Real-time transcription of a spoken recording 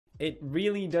it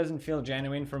really doesn't feel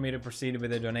genuine for me to proceed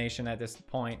with a donation at this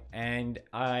point, and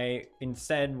I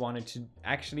instead wanted to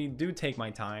actually take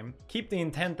my time, keep the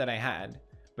intent that I had,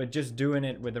 but just doing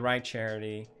it with the right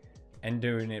charity and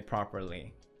doing it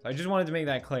properly. So I just wanted to make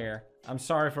that clear. I'm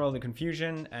sorry for all the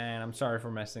confusion, and I'm sorry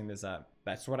for messing this up.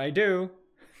 That's what I do.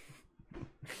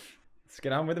 Let's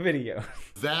get on with the video.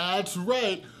 That's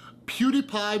right.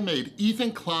 PewDiePie made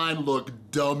Ethan Klein look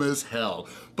dumb as hell.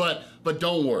 But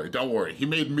don't worry. He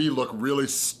made me look really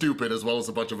stupid, as well as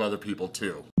a bunch of other people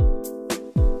too.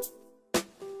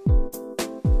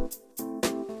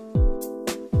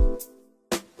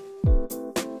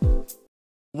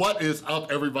 What is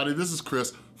up, everybody? This is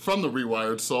Chris from the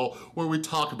Rewired Soul, where we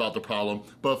talk about the problem,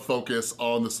 but focus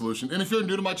on the solution. And if you're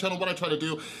new to my channel, what I try to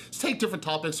do is take different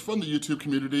topics from the YouTube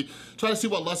community, try to see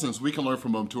what lessons we can learn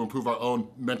from them to improve our own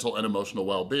mental and emotional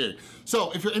well-being.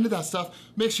 So if you're into that stuff,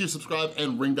 make sure you subscribe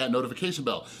and ring that notification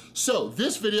bell. So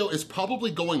this video is probably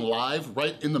going live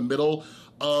right in the middle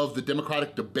of the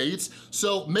Democratic debates.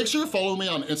 So make sure you're following me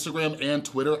on Instagram and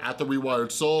Twitter at The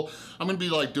Rewired Soul. I'm gonna be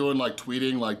doing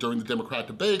tweeting during the Democratic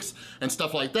debates and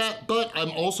stuff like that, but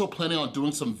I'm also planning on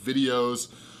doing some videos,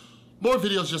 more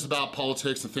videos just about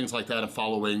politics and things like that, and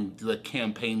following the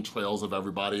campaign trails of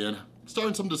everybody and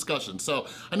starting some discussion. So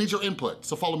I need your input,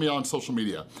 so follow me on social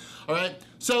media, all right?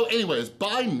 So anyways,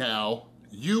 by now,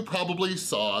 you probably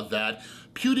saw that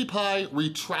PewDiePie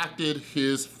retracted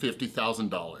his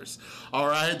 $50,000, all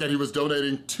right, that he was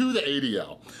donating to the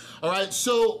ADL. All right,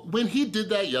 so when he did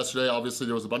that yesterday, obviously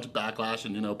there was a bunch of backlash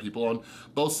and people on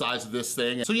both sides of this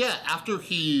thing. So yeah, after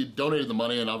he donated the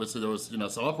money and obviously there was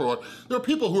some uproar, there were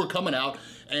people who were coming out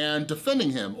and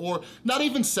defending him, or not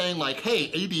even saying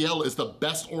hey, ADL is the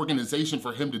best organization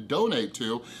for him to donate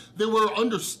to. They were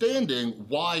understanding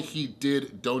why he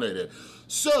did donate it.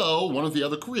 So one of the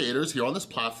other creators here on this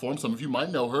platform, some of you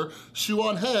might know her,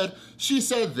 Shoe0nHead, she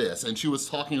said this, and she was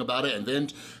talking about it, and then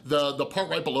the part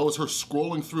right below is her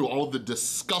scrolling through all of the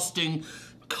disgusting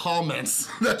comments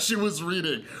that she was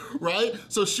reading, right?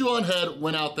 So Shoe0nHead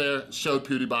went out there, showed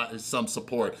PewDiePie some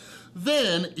support.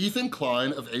 Then Ethan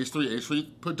Klein of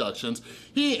H3 Productions,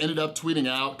 he ended up tweeting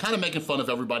out, kind of making fun of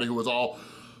everybody who was all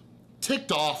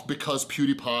ticked off because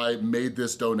PewDiePie made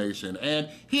this donation. And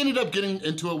he ended up getting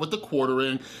into it with the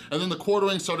quartering, and then the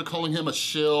quartering started calling him a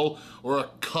shill or a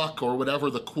cuck or whatever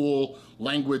the cool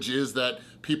language is that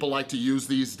people like to use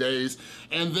these days.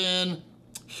 And then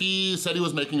he said he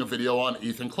was making a video on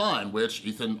Ethan Klein, which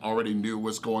Ethan already knew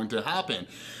was going to happen.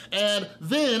 And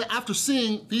then after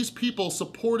seeing these people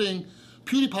supporting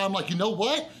PewDiePie, I'm like, you know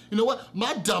what?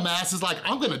 My dumb ass is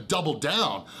I'm gonna double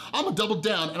down. I'm gonna double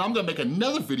down and I'm gonna make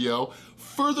another video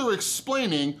further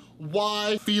explaining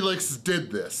why Felix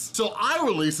did this. So I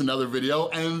release another video,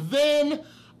 and then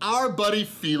our buddy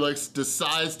Felix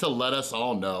decides to let us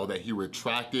all know that he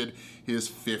retracted his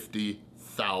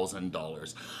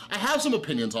 $50,000. I have some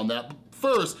opinions on that, but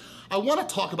first, I wanna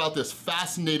talk about this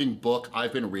fascinating book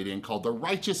I've been reading called The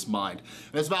Righteous Mind,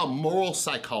 and it's about moral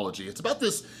psychology. It's about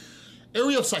this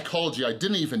area of psychology I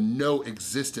didn't even know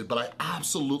existed, but I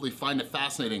absolutely find it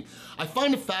fascinating. I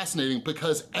find it fascinating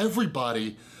because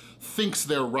everybody thinks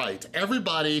they're right.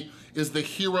 Everybody is the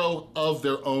hero of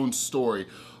their own story.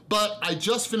 But I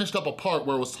just finished up a part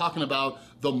where it was talking about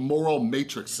the moral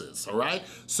matrices, all right?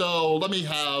 So let me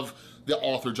have the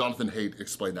author, Shoe0nHead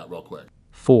explain that real quick.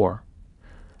 4.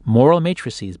 Moral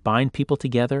matrices bind people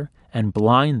together and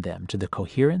blind them to the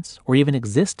coherence or even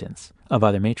existence of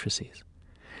other matrices.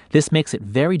 This makes it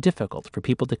very difficult for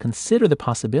people to consider the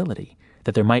possibility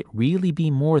that there might really be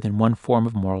more than one form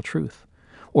of moral truth,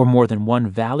 or more than one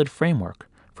valid framework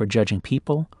for judging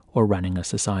people or running a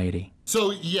society.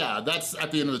 So yeah, that's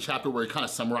at the end of the chapter where he kind of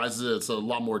summarizes it. It's a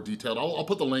lot more detailed. I'll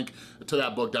put the link to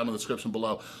that book down in the description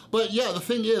below. But yeah, the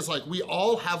thing is, we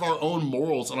all have our own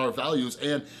morals and our values,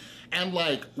 and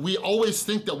we always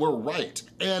think that we're right.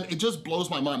 And it just blows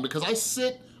my mind because I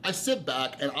sit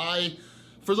back and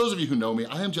for those of you who know me,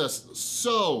 I am just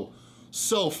so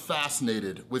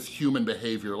fascinated with human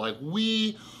behavior.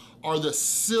 We are the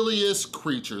silliest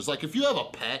creatures. If you have a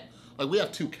pet, we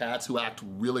have 2 cats who act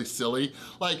really silly.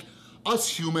 Us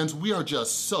humans, we are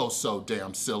just so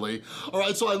damn silly. All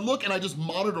right, so I look and I just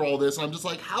monitor all this, and I'm just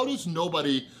how does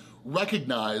nobody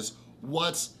recognize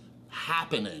what's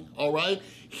happening, all right?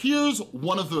 Here's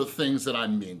one of the things that I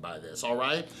mean by this, all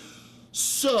right?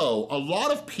 So a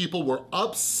lot of people were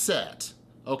upset,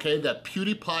 okay, that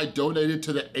PewDiePie donated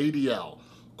to the ADL.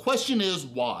 Question is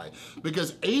why?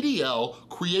 Because ADL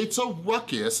creates a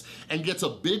ruckus and gets a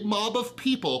big mob of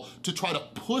people to try to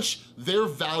push their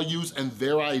values and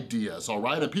their ideas, all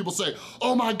right? And people say,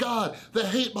 oh my God, the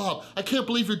hate mob, I can't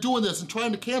believe you're doing this and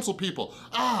trying to cancel people,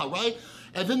 right?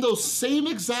 And then those same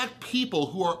exact people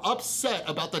who are upset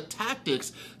about the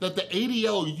tactics that the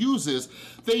ADL uses,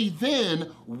 they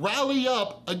then rally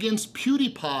up against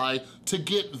PewDiePie to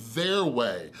get their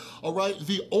way, all right?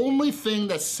 The only thing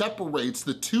that separates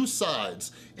the two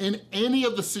sides in any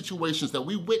of the situations that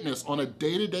we witness on a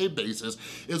day-to-day basis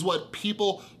is what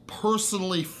people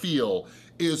personally feel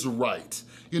is right.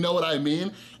 You know what I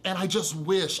mean? And I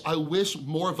wish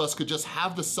more of us could just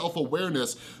have the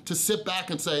self-awareness to sit back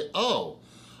and say, oh,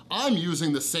 I'm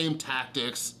using the same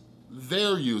tactics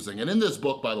they're using. And in this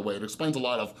book, by the way, it explains a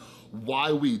lot of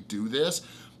why we do this.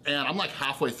 And I'm like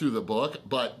halfway through the book,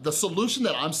 but the solution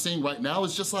that I'm seeing right now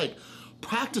is just like,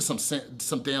 practice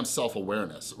some damn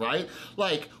self-awareness, right?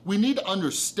 Like, we need to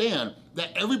understand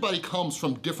that everybody comes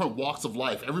from different walks of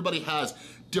life. Everybody has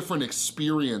different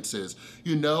experiences,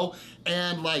 you know?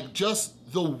 And like,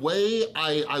 just the way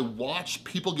I watch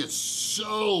people get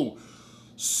so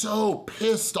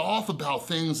pissed off about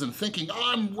things and thinking,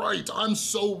 I'm right, I'm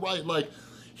so right. Like,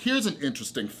 here's an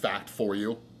interesting fact for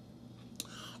you.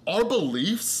 Our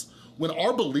beliefs, when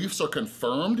our beliefs are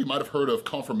confirmed, you might have heard of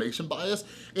confirmation bias,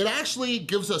 it actually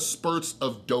gives us spurts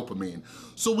of dopamine.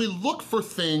 So we look for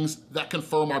things that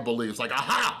confirm our beliefs, like,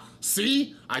 aha,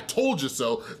 see, I told you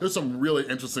so. There's some really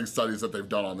interesting studies that they've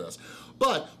done on this.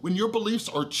 But when your beliefs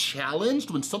are challenged,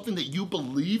 when something that you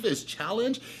believe is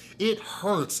challenged, it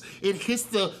hurts. It hits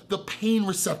the pain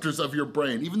receptors of your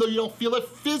brain. Even though you don't feel it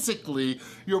physically,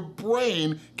 your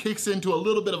brain kicks into a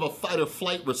little bit of a fight or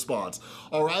flight response,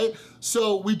 all right?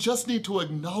 So we just need to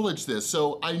acknowledge this.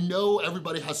 So I know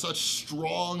everybody has such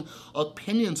strong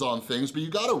opinions on things, but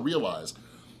you gotta realize,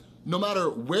 no matter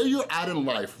where you're at in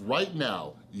life right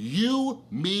now, you,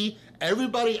 me,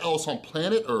 everybody else on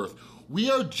planet Earth, we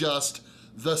are just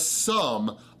the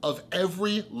sum of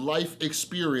every life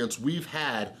experience we've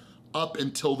had up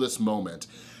until this moment.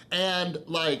 And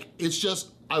like, it's just,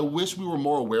 I wish we were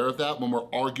more aware of that when we're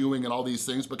arguing and all these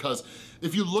things, because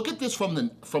if you look at this from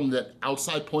the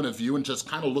outside point of view and just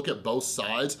kind of look at both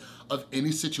sides of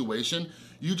any situation,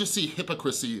 you just see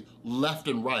hypocrisy left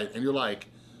and right, and you're like,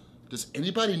 does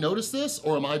anybody notice this,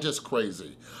 or am I just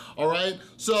crazy? All right,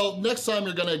 so next time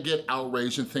you're gonna get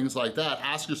outraged and things like that,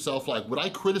 ask yourself, like, would I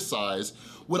criticize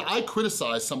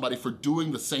somebody for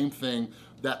doing the same thing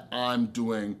that I'm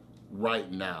doing right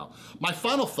now? My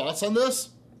final thoughts on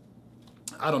this,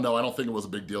 I don't know, I don't think it was a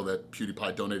big deal that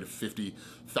PewDiePie donated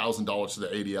 $50,000 to the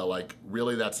ADL. Like,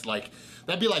 really, that's like,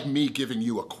 that'd be like me giving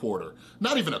you a quarter.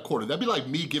 Not even a quarter, that'd be like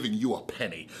me giving you a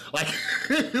penny. Like,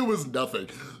 it was nothing.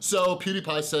 So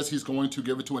PewDiePie says he's going to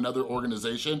give it to another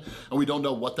organization, and we don't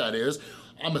know what that is.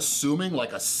 I'm assuming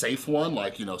like a safe one,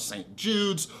 like, you know, St.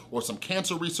 Jude's or some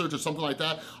cancer research or something like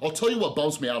that. I'll tell you what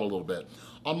bums me out a little bit.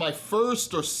 On my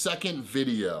first or second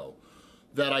video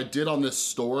that I did on this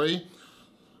story,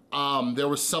 there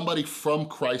was somebody from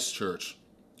Christchurch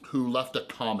who left a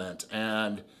comment,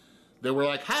 and they were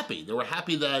like happy. They were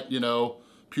happy that, you know,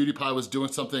 PewDiePie was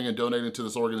doing something and donating to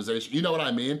this organization. You know what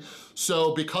I mean?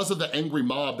 So because of the angry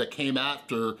mob that came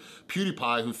after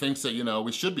PewDiePie, who thinks that, you know,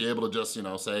 we should be able to just, you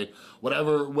know, say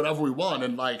whatever we want,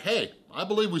 and like, hey, I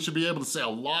believe we should be able to say a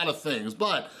lot of things,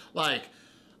 but like,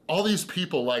 all these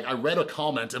people, like, I read a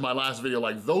comment in my last video,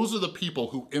 like, those are the people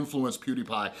who influenced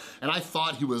PewDiePie, and I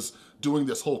thought he was doing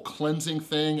this whole cleansing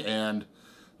thing, and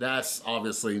that's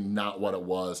obviously not what it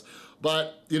was.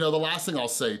 But, you know, the last thing I'll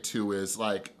say too is,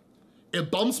 like, it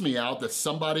bums me out that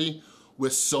somebody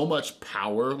with so much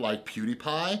power like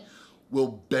PewDiePie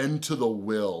will bend to the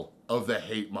will of the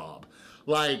hate mob.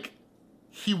 Like,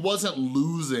 he wasn't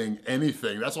losing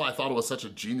anything. That's why I thought it was such a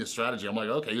genius strategy. I'm like,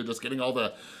 okay, you're just getting all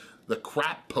the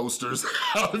crap posters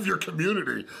out of your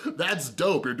community. That's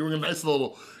dope. You're doing a nice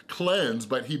little cleanse,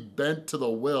 but he bent to the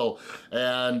will.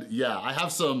 And yeah, I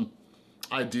have some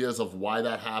ideas of why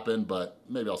that happened, but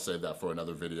maybe I'll save that for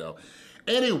another video.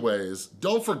 Anyways,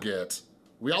 don't forget,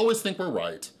 we always think we're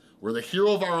right. We're the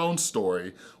hero of our own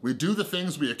story. We do the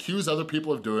things we accuse other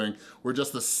people of doing. We're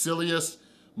just the silliest,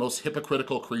 most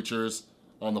hypocritical creatures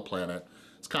on the planet.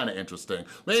 It's kind of interesting.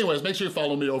 But anyways, make sure you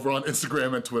follow me over on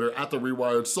Instagram and Twitter at The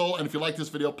Rewired Soul. And if you like this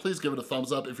video, please give it a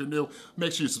thumbs up. If you're new,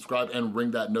 make sure you subscribe and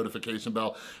ring that notification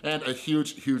bell. And a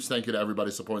huge, huge thank you to everybody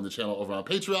supporting the channel over on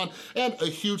Patreon. And a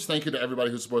huge thank you to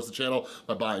everybody who supports the channel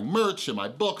by buying merch and my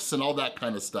books and all that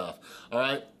kind of stuff. All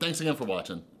right, thanks again for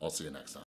watching. I'll see you next time.